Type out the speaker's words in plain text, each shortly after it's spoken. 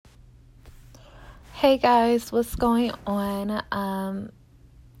Hey guys, what's going on?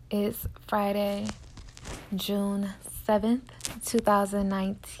 It's Friday, June 7th,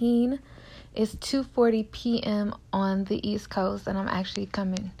 2019. It's 2:40 p.m. on the East Coast, and I'm actually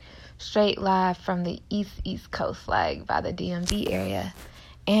coming straight live from the East Coast, like by the DMV area.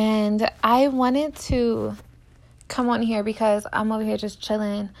 And I wanted to come on here because I'm over here just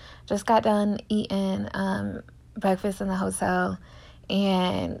chilling. Just got done eating breakfast in the hotel,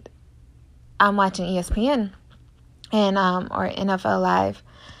 and I'm watching ESPN and or NFL Live,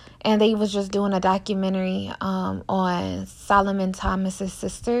 and they was just doing a documentary on Solomon Thomas's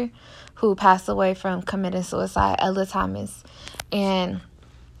sister, who passed away from committing suicide, Ella Thomas. And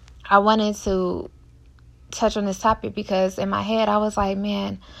I wanted to touch on this topic because in my head I was like,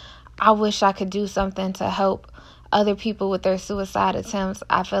 man, I wish I could do something to help other people with their suicide attempts.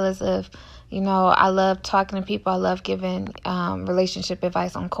 I feel as if, I love talking to people. I love giving relationship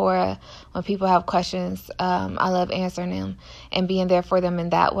advice on Quora. When people have questions, I love answering them and being there for them in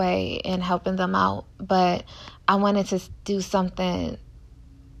that way and helping them out. But I wanted to do something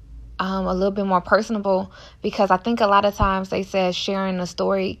a little bit more personable, because I think a lot of times they said sharing a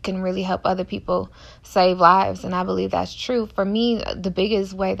story can really help other people save lives. And I believe that's true. For me, the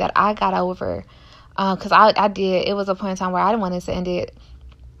biggest way that I got over, because I did, it was a point in time where I wanted to end it,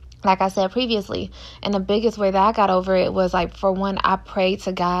 like I said previously. And the biggest way that I got over it was, like, for one, I prayed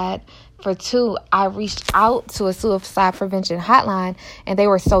to God. For two, I reached out to a suicide prevention hotline, and they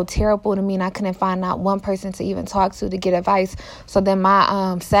were so terrible to me, and I couldn't find not one person to even talk to get advice. So then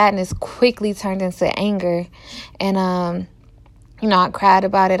my sadness quickly turned into anger. And I cried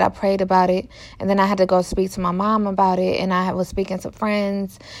about it. I prayed about it. And then I had to go speak to my mom about it. And I was speaking to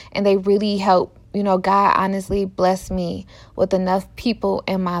friends, and they really helped. God honestly blessed me with enough people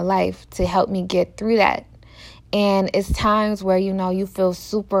in my life to help me get through that. And it's times where, you feel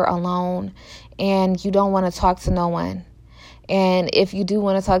super alone and you don't want to talk to no one. And if you do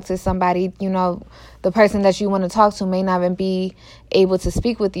want to talk to somebody, the person that you want to talk to may not even be able to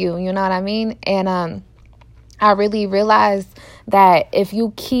speak with you. You know what I mean? And I really realized that if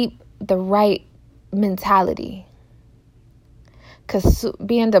you keep the right mentality, because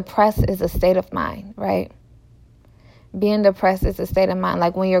being depressed is a state of mind, right? Being depressed is a state of mind.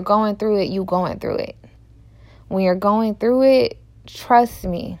 Like, when you're going through it, you going through it. When you're going through it, trust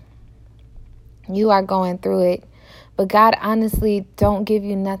me, you are going through it. But God honestly don't give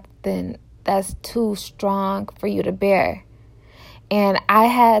you nothing that's too strong for you to bear. And I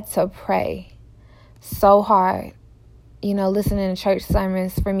had to pray so hard, listening to church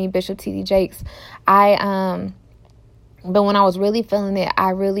sermons. For me, Bishop T.D. Jakes, but when I was really feeling it,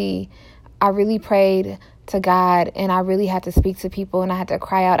 I really prayed to God, and I really had to speak to people, and I had to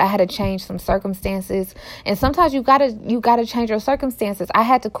cry out. I had to change some circumstances. And sometimes you gotta change your circumstances. I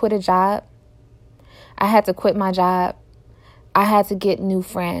had to quit a job. I had to quit my job. I had to get new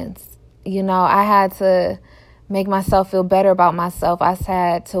friends. I had to make myself feel better about myself. I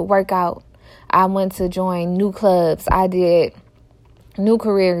had to work out. I went to join new clubs. I did new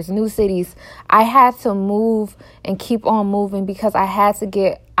careers, new cities. I had to move and keep on moving because I had to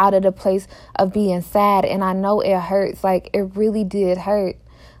get out of the place of being sad. And I know it hurts. Like, it really did hurt.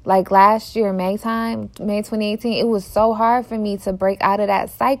 Like, last year, May 2018, it was so hard for me to break out of that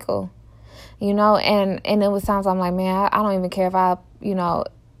cycle, and it was times I'm like, man, I don't even care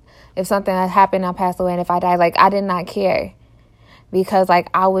if something had happened, I passed away, and if I died, like, I did not care. Because, like,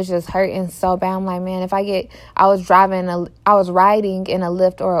 I was just hurting so bad. I'm like, man, I was riding in a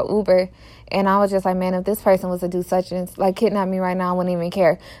Lyft or a Uber, and I was just like, man, if this person was to do such and like kidnap me right now, I wouldn't even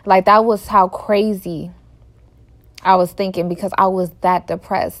care. Like, that was how crazy I was thinking, because I was that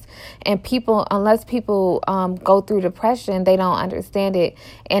depressed. And unless people go through depression, they don't understand it.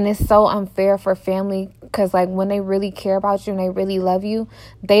 And it's so unfair for family, because, like, when they really care about you and they really love you,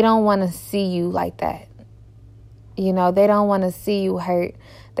 they don't want to see you like that. They don't want to see you hurt.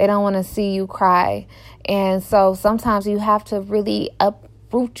 They don't want to see you cry. And so sometimes you have to really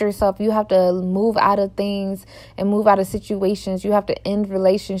uproot yourself. You have to move out of things and move out of situations. You have to end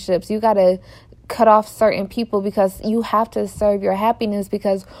relationships. You got to cut off certain people, because you have to serve your happiness.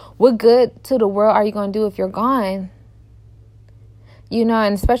 Because what good to the world are you going to do if you're gone?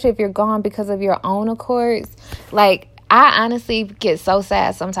 And especially if you're gone because of your own accords. Like, I honestly get so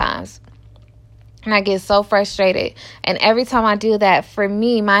sad sometimes. And I get so frustrated. And every time I do that, for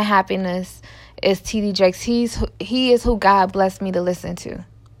me, my happiness is T.D. Jakes. He is who God blessed me to listen to.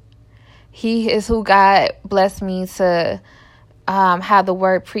 He is who God blessed me to have the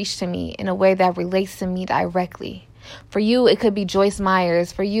word preached to me in a way that relates to me directly. For you, it could be Joyce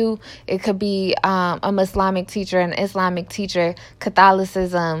Myers. For you, it could be a Islamic teacher, an Islamic teacher,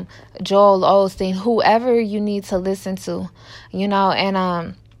 Catholicism, Joel Osteen, whoever you need to listen to, and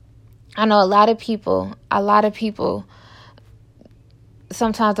I know a lot of people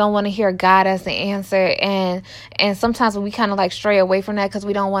sometimes don't want to hear God as the answer, and sometimes we kind of like stray away from that because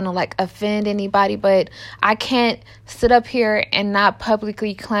we don't want to like offend anybody. But I can't sit up here and not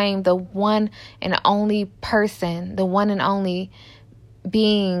publicly claim the one and only person, the one and only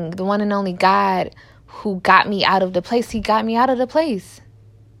being, the one and only God who got me out of the place. He got me out of the place.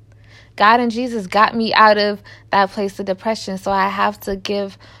 God and Jesus got me out of that place of depression. So I have to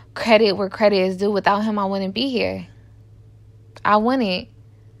give credit where credit is due. Without him, I wouldn't be here. I wouldn't,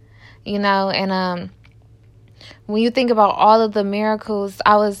 and when you think about all of the miracles,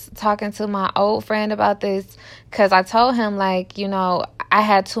 I was talking to my old friend about this because I told him, like, I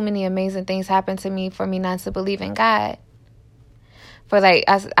had too many amazing things happen to me for me not to believe in God. For like,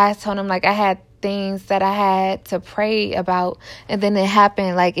 I told him, like, I had things that I had to pray about, and then it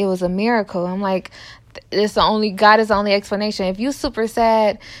happened like it was a miracle. I'm like, God is the only explanation. If you super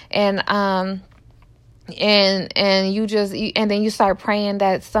sad and then you start praying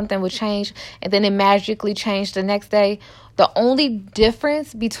that something would change, and then it magically changed the next day. The only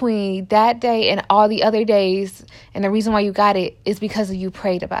difference between that day and all the other days, and the reason why you got it, is because you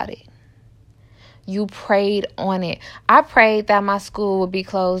prayed about it. You prayed on it. I prayed that my school would be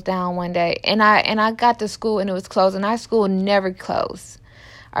closed down one day, and I got to school and it was closed, and our school never closed.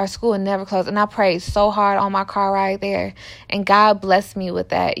 Our school never closed. And I prayed so hard on my car ride there. And God blessed me with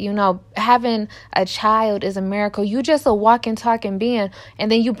that. Having a child is a miracle. You just a walking, talking being. And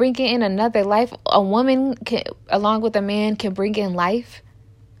then you bring in another life. A woman, along with a man, can bring in life.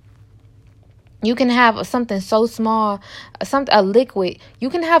 You can have something so small, a liquid. You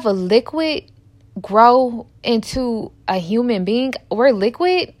can have a liquid grow into a human being. We're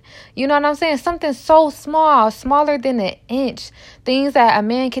liquid. You know what I'm saying? Something so small, smaller than an inch. Things that a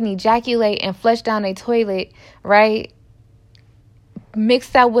man can ejaculate and flush down a toilet, right?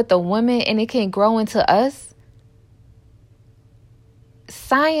 Mix that with a woman and it can grow into us.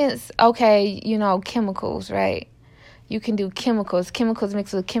 Science, okay, chemicals, right? You can do chemicals. Chemicals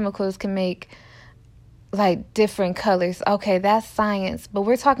mixed with chemicals can make like different colors. Okay, that's science. But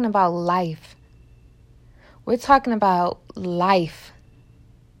we're talking about life. We're talking about life,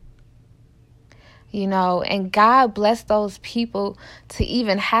 and God bless those people to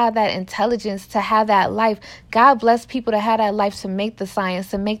even have that intelligence, to have that life. God bless people to have that life, to make the science,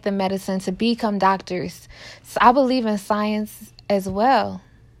 to make the medicine, to become doctors. So I believe in science as well.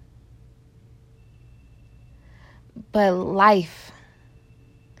 But life,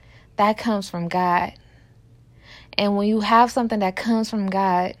 that comes from God. And when you have something that comes from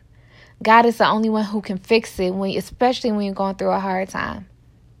God, God is the only one who can fix it, especially when you're going through a hard time.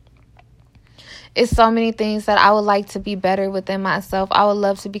 It's so many things that I would like to be better within myself. I would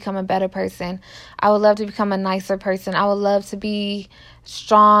love to become a better person. I would love to become a nicer person. I would love to be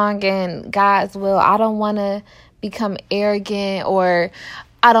strong in God's will. I don't want to become arrogant, or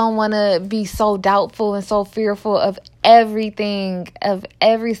I don't want to be so doubtful and so fearful of everything, of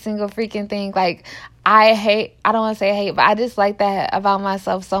every single freaking thing. Like, I don't want to say hate, but I just like that about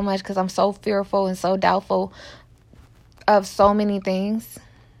myself so much because I'm so fearful and so doubtful of so many things.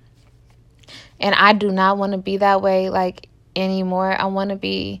 And I do not want to be that way like anymore. I want to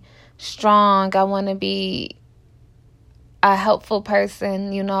be strong. I want to be a helpful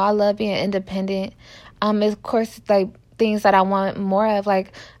person. I love being independent. Of course, like things that I want more of,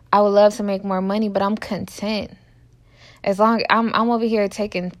 like I would love to make more money, but I'm content. As long as I'm over here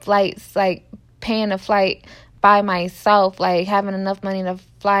taking flights, like paying a flight by myself, like having enough money to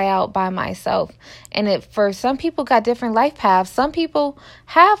fly out by myself. And for some people got different life paths. Some people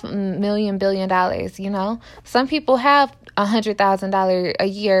have $1 billion. Some people have $100,000 a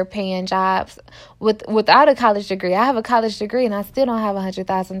year paying jobs without a college degree. I have a college degree and I still don't have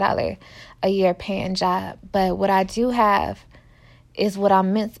 $100,000 a year paying job. But what I do have is what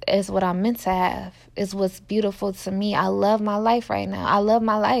I'm meant to have. Is what's beautiful to me. I love my life right now. I love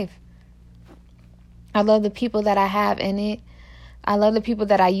my life. I love the people that I have in it. I love the people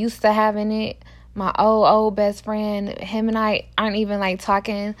that I used to have in it. My old best friend, him and I aren't even like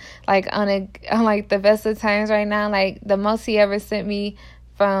talking like on like the best of times right now. Like the most he ever sent me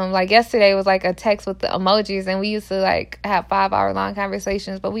from like yesterday was like a text with the emojis, and we used to like have 5-hour long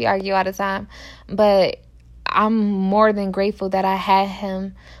conversations, but we argue all the time. But I'm more than grateful that I had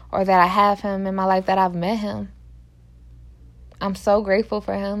him, or that I have him in my life, that I've met him. I'm so grateful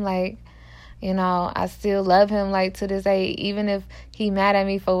for him. Like, You know, I still love him, like, to this day. Even if he mad at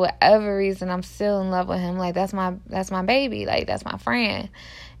me for whatever reason, I'm still in love with him. Like, that's my baby. Like, that's my friend.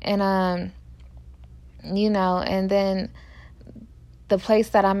 And, you know, and then the place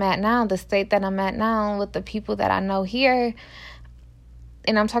that I'm at now, the state that I'm at now, with the people that I know here,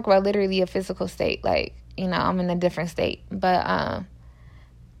 and I'm talking about literally a physical state. Like, you know, I'm in a different state. But,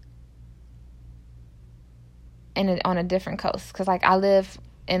 on a different coast. Because, like, I live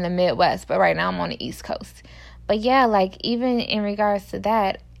in the Midwest, but right now I'm on the East Coast. But yeah, like, even in regards to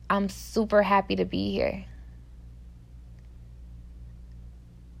that, I'm super happy to be here.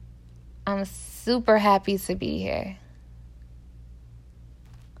 I'm super happy to be here.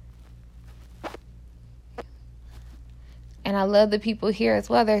 And I love the people here as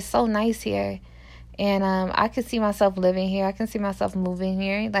well. They're so nice here. And I can see myself living here. I can see myself moving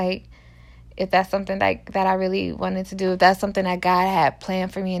here. Like, if that's something that I really wanted to do, if that's something that God had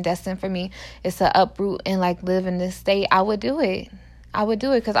planned for me and destined for me, is to uproot and, like, live in this state, I would do it. I would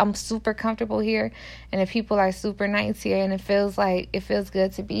do it because I'm super comfortable here, and the people are super nice here, and it feels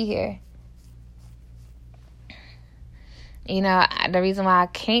good to be here. You know, the reason why I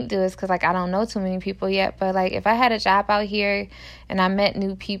can't do it is because, like, I don't know too many people yet. But, like, if I had a job out here and I met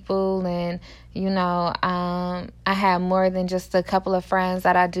new people and, you know, I had more than just a couple of friends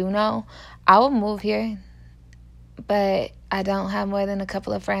that I do know, I would move here. But I don't have more than a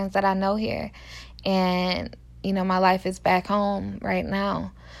couple of friends that I know here. And, you know, my life is back home right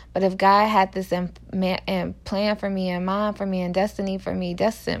now. But if God had this in plan for me and mind for me and destiny for me,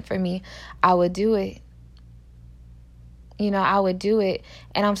 destined for me, I would do it. You know, I would do it.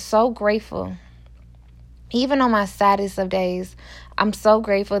 And I'm so grateful. Even on my saddest of days, I'm so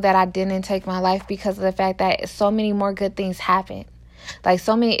grateful that I didn't take my life, because of the fact that so many more good things happened. Like,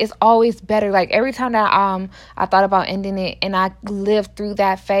 so many, it's always better. Like, every time that I thought about ending it and I lived through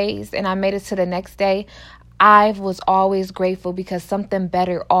that phase and I made it to the next day, I was always grateful, because something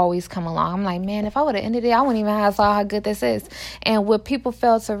better always come along. I'm like, man, if I would have ended it, I wouldn't even have saw how good this is. And what people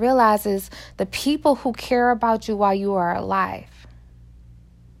fail to realize is the people who care about you while you are alive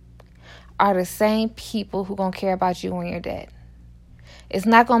are the same people who gonna care about you when you're dead. It's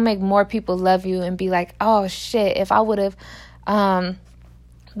not gonna make more people love you and be like, oh shit, if I would have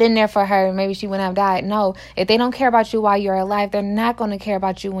been there for her, maybe she wouldn't have died. No, if they don't care about you while you're alive, they're not going to care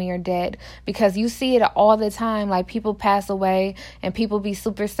about you when you're dead, because you see it all the time. Like, people pass away and people be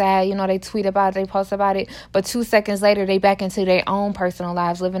super sad. You know, they tweet about it, they post about it, but 2 seconds later, they back into their own personal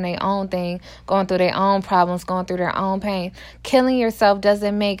lives, living their own thing, going through their own problems, going through their own pain. Killing yourself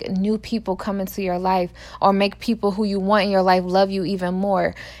doesn't make new people come into your life or make people who you want in your life love you even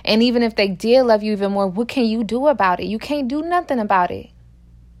more. And even if they did love you even more, what can you do about it? You can't do nothing about it.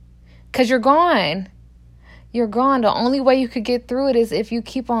 Because you're gone. You're gone. The only way you could get through it is if you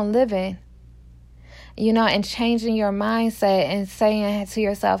keep on living. You know, and changing your mindset and saying to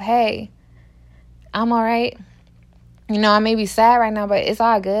yourself, hey, I'm all right. You know, I may be sad right now, but it's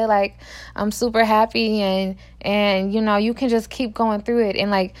all good. Like, I'm super happy, and you know, you can just keep going through it.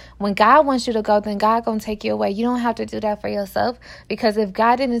 And, like, when God wants you to go, then God gonna take you away. You don't have to do that for yourself, because if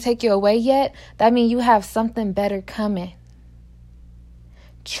God didn't take you away yet, that means you have something better coming.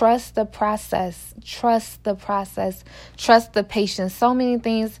 Trust the process. Trust the process. Trust the patience. So many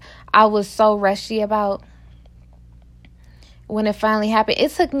things I was so rushy about when it finally happened.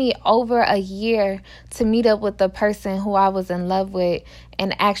 It took me over a year to meet up with the person who I was in love with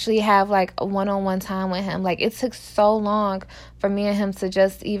and actually have, like, a one-on-one time with him. Like, it took so long for me and him to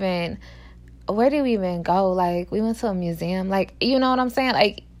just even, where did we even go? Like, we went to a museum. Like, you know what I'm saying?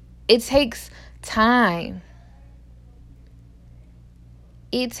 Like, it takes time.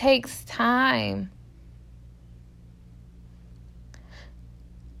 It takes time.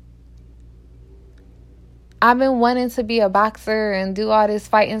 I've been wanting to be a boxer and do all this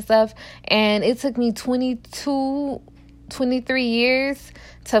fighting stuff, and it took me 23 years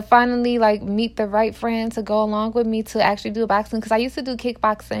to finally, like, meet the right friend to go along with me to actually do boxing, because I used to do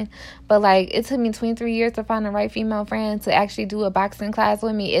kickboxing, but, like, it took me 23 years to find the right female friend to actually do a boxing class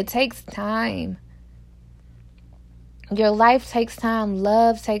with me. It takes time. Your life takes time.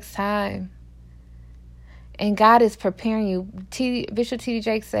 Love takes time. And God is preparing you. Bishop T.D.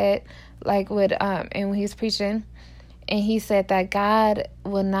 Jakes said, like, and when he was preaching, and he said that God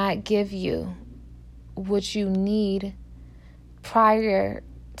will not give you what you need prior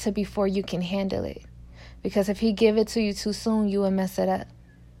to before you can handle it. Because if he give it to you too soon, you will mess it up.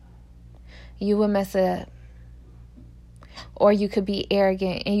 You will mess it up. Or you could be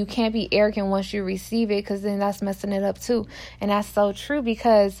arrogant, and you can't be arrogant once you receive it, because then that's messing it up too. And that's so true,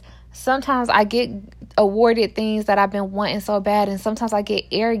 because sometimes I get awarded things that I've been wanting so bad, and sometimes I get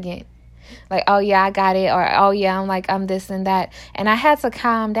arrogant. Like, oh yeah, I got it, or oh yeah, I'm this and that. And I had to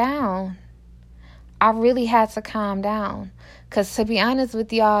calm down. I really had to calm down. Because to be honest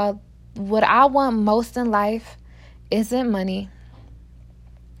with y'all, what I want most in life isn't money.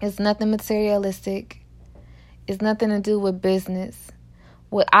 It's nothing materialistic. It's nothing to do with business.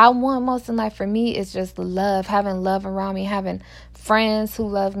 What I want most in life for me is just love, having love around me, having friends who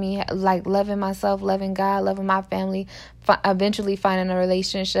love me, like loving myself, loving God, loving my family, eventually finding a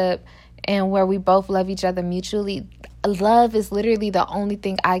relationship and where we both love each other mutually. Love is literally the only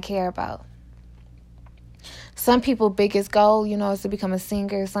thing I care about. Some people's biggest goal, is to become a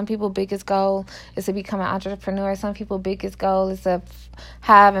singer. Some people's biggest goal is to become an entrepreneur. Some people's biggest goal is to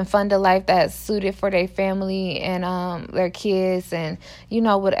have and fund a life that's suited for their family and their kids. And,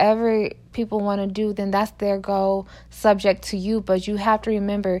 whatever people want to do, then that's their goal, subject to you. But you have to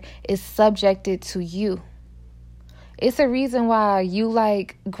remember, it's subjected to you. It's a reason why you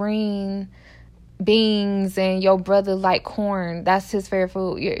like green beans and your brother like corn. That's his favorite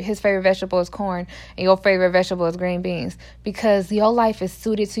food. His favorite vegetable is corn and your favorite vegetable is green beans, because your life is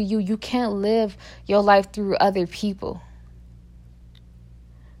suited to you. You can't live your life through other people.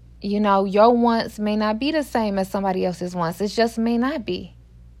 Your wants may not be the same as somebody else's wants. It just may not be.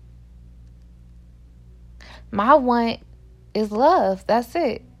 My want is love. That's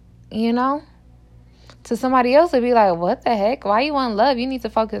it. To somebody else, it'd be like, what the heck? Why you want love? You need to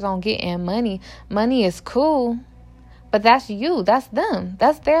focus on getting money. Money is cool, but that's you. That's them.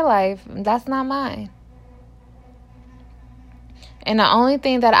 That's their life. That's not mine. And the only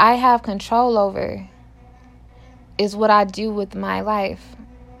thing that I have control over is what I do with my life.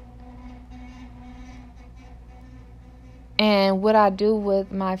 And what I do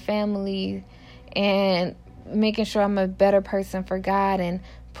with my family, and making sure I'm a better person for God, and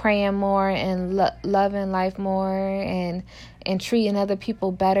praying more, and loving life more, and treating other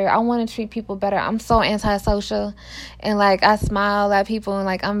people better. I want to treat people better. I'm so antisocial, and I smile at people, and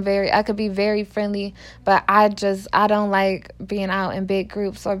I could be very friendly, but I don't like being out in big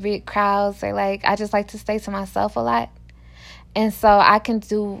groups or big crowds, or I just like to stay to myself a lot. And so I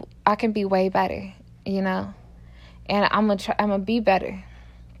can be way better, and I'm gonna be better.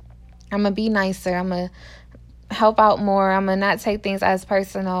 I'm gonna be nicer. I'm gonna help out more. I'm going to not take things as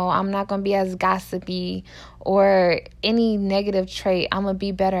personal. I'm not going to be as gossipy or any negative trait. I'm going to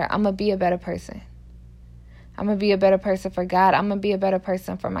be better. I'm going to be a better person. I'm going to be a better person for God. I'm going to be a better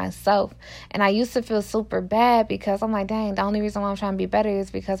person for myself. And I used to feel super bad because I'm like, dang, the only reason why I'm trying to be better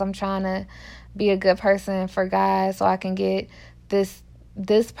is because I'm trying to be a good person for God so I can get this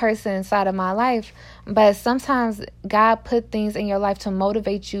person inside of my life. But sometimes God put things in your life to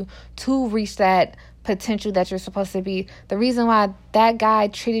motivate you to reach that potential that you're supposed to be. The reason why that guy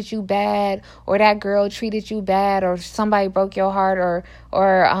treated you bad, or that girl treated you bad, or somebody broke your heart,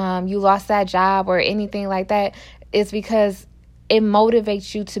 or you lost that job, or anything like that, is because it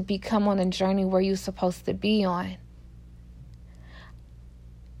motivates you to become on a journey where you're supposed to be on.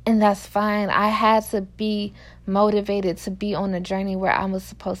 And that's fine. I had to be motivated to be on the journey where I was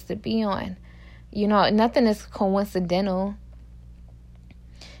supposed to be on. Nothing is coincidental.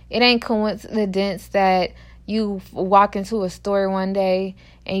 It ain't coincidence that you walk into a store one day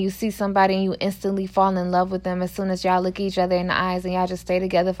and you see somebody and you instantly fall in love with them as soon as y'all look at each other in the eyes, and y'all just stay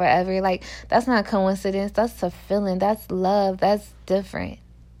together forever. That's not coincidence. That's a feeling. That's love. That's different.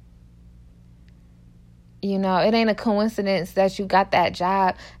 It ain't a coincidence that you got that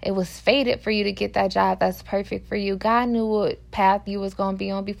job. It was fated for you to get that job that's perfect for you. God knew what path you was going to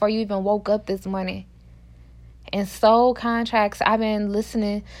be on before you even woke up this morning. And soul contracts, I've been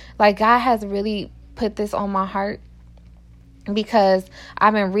listening. God has really put this on my heart, because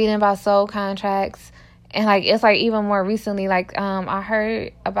I've been reading about soul contracts. And it's even more recently, I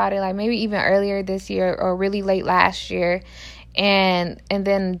heard about it maybe even earlier this year or really late last year. And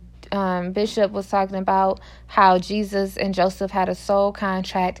then Bishop was talking about how Jesus and Joseph had a soul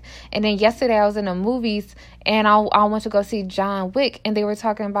contract. And then yesterday I was in the movies and I went to go see John Wick, and they were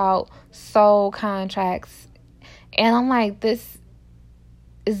talking about soul contracts. And I'm like, this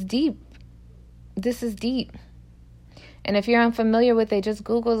is deep. This is deep. And if you're unfamiliar with it, just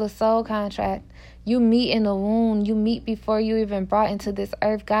Google the soul contract. You meet in the womb. You meet before you even brought into this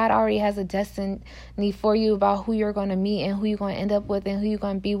earth. God already has a destiny for you about who you're going to meet and who you're going to end up with and who you're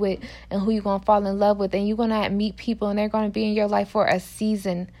going to be with and who you're going to fall in love with. And you're going to meet people, and they're going to be in your life for a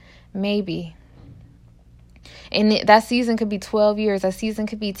season, maybe. And that season could be 12 years. That season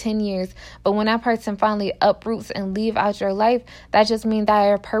could be 10 years. But when that person finally uproots and leave out your life, that just means that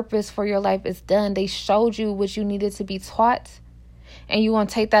your purpose for your life is done. They showed you what you needed to be taught. And you're going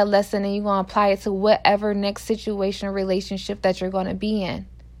to take that lesson and you're going to apply it to whatever next situation or relationship that you're going to be in.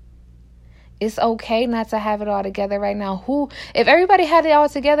 It's okay not to have it all together right now. If everybody had it all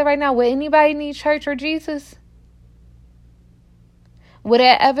together right now, would anybody need church or Jesus? Would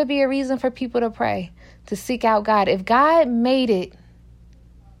there ever be a reason for people to pray, to seek out God? If God made it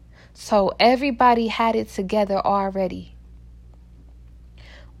so everybody had it together already,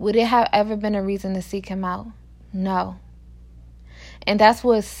 would it have ever been a reason to seek him out? No. And that's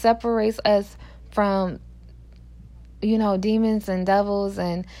what separates us from, demons and devils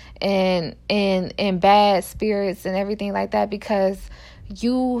and bad spirits and everything like that, because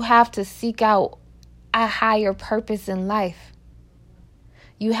you have to seek out a higher purpose in life.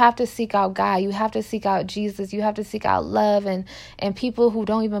 You have to seek out God. You have to seek out Jesus. You have to seek out love and people who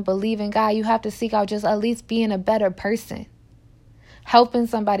don't even believe in God. You have to seek out just at least being a better person. Helping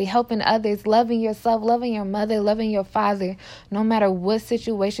somebody, helping others, loving yourself, loving your mother, loving your father, no matter what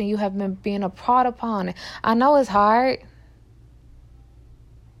situation you have been being brought upon. I know it's hard.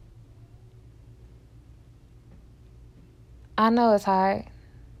 I know it's hard.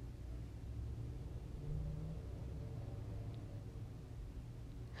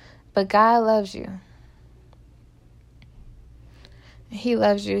 But God loves you. He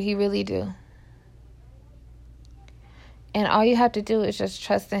loves you. He really do. And all you have to do is just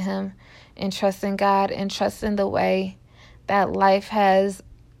trust in him and trust in God and trust in the way that life has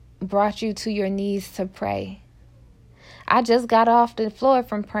brought you to your knees to pray. I just got off the floor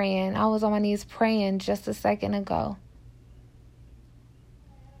from praying. I was on my knees praying just a second ago.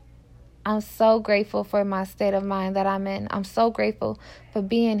 I'm so grateful for my state of mind that I'm in. I'm so grateful for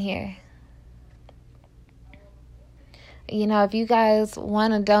being here. If you guys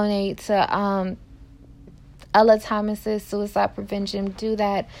want to donate to Ella Thomas's suicide prevention, do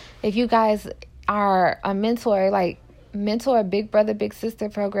that. If you guys are a mentor Big Brother Big Sister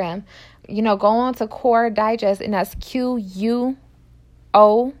program, go on to Core Digest, and that's QUOR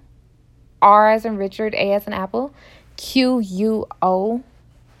as in Richard, A as in Apple, QUOR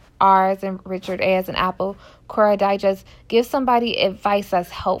as in Richard, A as in Apple, Core Digest. Give somebody advice that's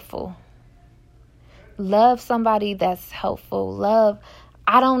helpful. Love somebody that's helpful.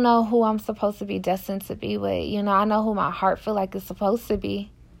 I don't know who I'm supposed to be destined to be with. I know who my heart feel like it's supposed to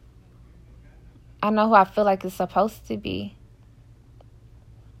be. I know who I feel like it's supposed to be.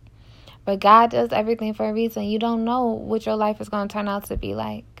 But God does everything for a reason. You don't know what your life is going to turn out to be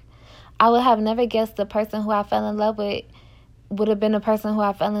like. I would have never guessed the person who I fell in love with would have been the person who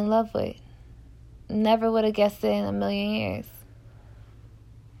I fell in love with. Never would have guessed it in a million years.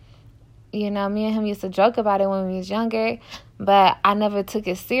 Me and him used to joke about it when we was younger, but I never took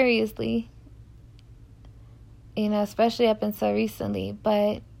it seriously, especially up until recently.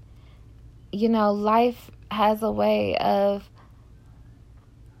 But, life has a way of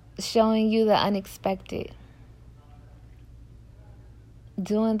showing you the unexpected,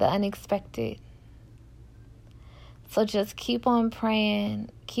 doing the unexpected. So just keep on praying,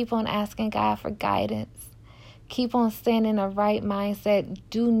 keep on asking God for guidance. Keep on staying in the right mindset.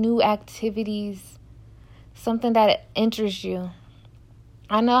 Do new activities. Something that interests you.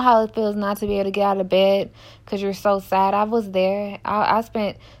 I know how it feels not to be able to get out of bed because you're so sad. I was there. I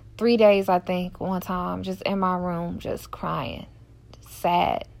spent 3 days, I think, one time just in my room, just crying, just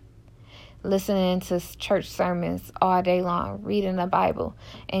sad, listening to church sermons all day long, reading the Bible.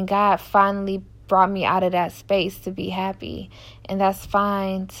 And God finally brought me out of that space to be happy. And that's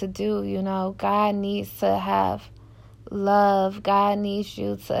fine to do, God needs to have love. God needs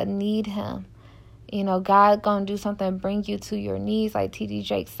you to need him. God gonna do something, bring you to your knees, like T.D.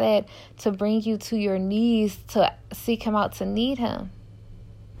 Jakes said, to bring you to your knees to seek him out, to need him.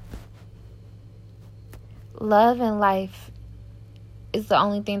 Love and life is the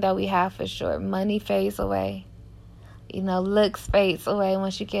only thing that we have for sure. Money fades away. Looks fades away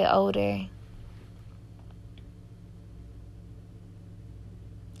once you get older.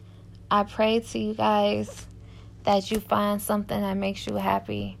 I pray to you guys that you find something that makes you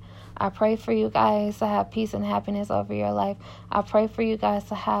happy. I pray for you guys to have peace and happiness over your life. I pray for you guys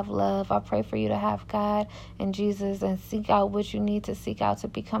to have love. I pray for you to have God and Jesus and seek out what you need to seek out to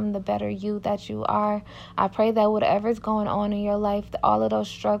become the better you that you are. I pray that whatever's going on in your life, all of those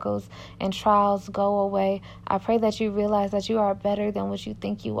struggles and trials go away. I pray that you realize that you are better than what you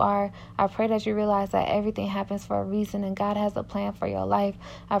think you are. I pray that you realize that everything happens for a reason and God has a plan for your life.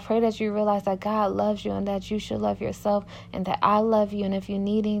 I pray that you realize that God loves you and that you should love yourself and that I love you. And if you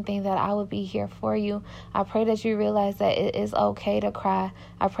need anything that that I will be here for you. I pray that you realize that it is okay to cry.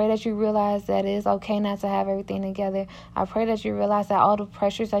 I pray that you realize that it is okay not to have everything together. I pray that you realize that all the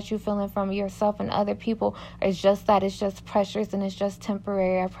pressures that you're feeling from yourself and other people is just that. It's just pressures and it's just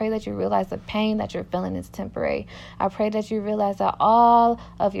temporary. I pray that you realize the pain that you're feeling is temporary. I pray that you realize that all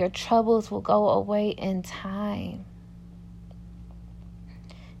of your troubles will go away in time.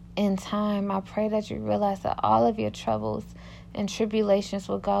 In time, I pray that you realize that all of your troubles and tribulations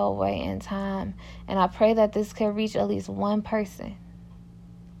will go away in time. And I pray that this could reach at least one person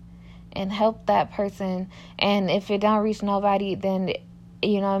and help that person. And if it don't reach nobody, then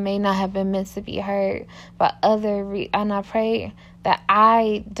it may not have been meant to be heard. But and I pray that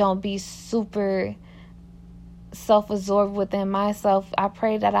I don't be super self-absorbed within myself. I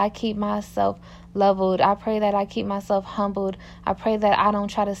pray that I keep myself leveled. I pray that I keep myself humbled. I pray that I don't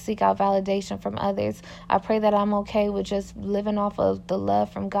try to seek out validation from others. I pray that I'm okay with just living off of the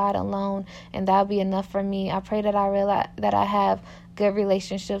love from God alone, and that'll be enough for me. I pray that I realize that I have good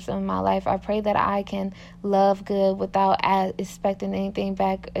relationships in my life. I pray that I can love good without expecting anything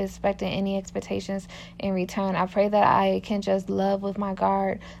back, expecting any expectations in return. I pray that I can just love with my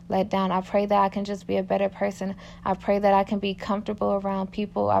guard let down. I pray that I can just be a better person. I pray that I can be comfortable around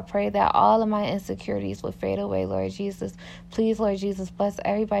people. I pray that all of my insecurities will fade away, Lord Jesus. Please, Lord Jesus, bless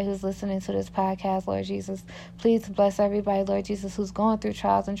everybody who's listening to this podcast, Lord Jesus. Please bless everybody, Lord Jesus, who's going through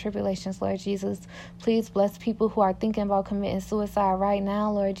trials and tribulations, Lord Jesus. Please bless people who are thinking about committing suicide right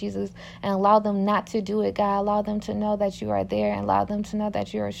now, Lord Jesus, and allow them not to do it, God. Allow them to know that you are there and allow them to know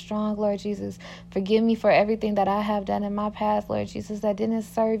that you are strong, Lord Jesus. Forgive me for everything that I have done in my past, Lord Jesus, that didn't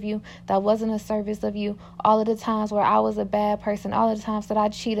serve you, that wasn't a service of you. All of the times where I was a bad person, all of the times that I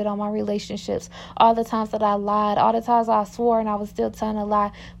cheated on my relationships, all the times that I lied, all the times I swore and I was still telling a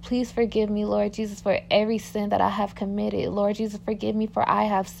lie. Please forgive me, Lord Jesus, for every sin that I have committed. Lord Jesus, forgive me for I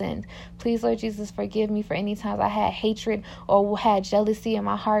have sinned. Please, Lord Jesus, forgive me for any times I had hatred or had jealousy in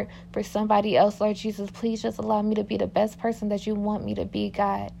my heart for somebody else, Lord Jesus. Please just allow me to be the best person that you want me to be,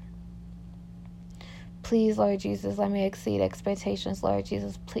 God. Please, Lord Jesus, let me exceed expectations, Lord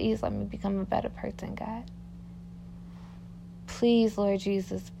Jesus. Please let me become a better person, God. Please, Lord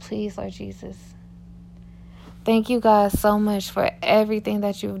Jesus. Please, Lord Jesus. Thank you, God, so much for everything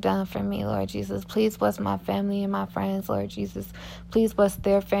that you've done for me, Lord Jesus. Please bless my family and my friends, Lord Jesus. Please bless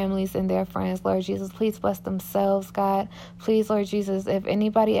their families and their friends, Lord Jesus. Please bless themselves, God. Please, Lord Jesus, if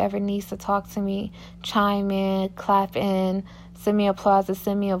anybody ever needs to talk to me, chime in, clap in, send me applause, or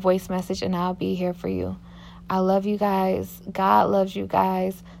send me a voice message, and I'll be here for you. I love you guys. God loves you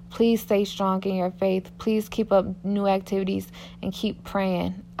guys. Please stay strong in your faith. Please keep up new activities and keep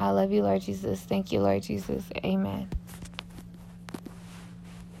praying. I love you, Lord Jesus. Thank you, Lord Jesus. Amen.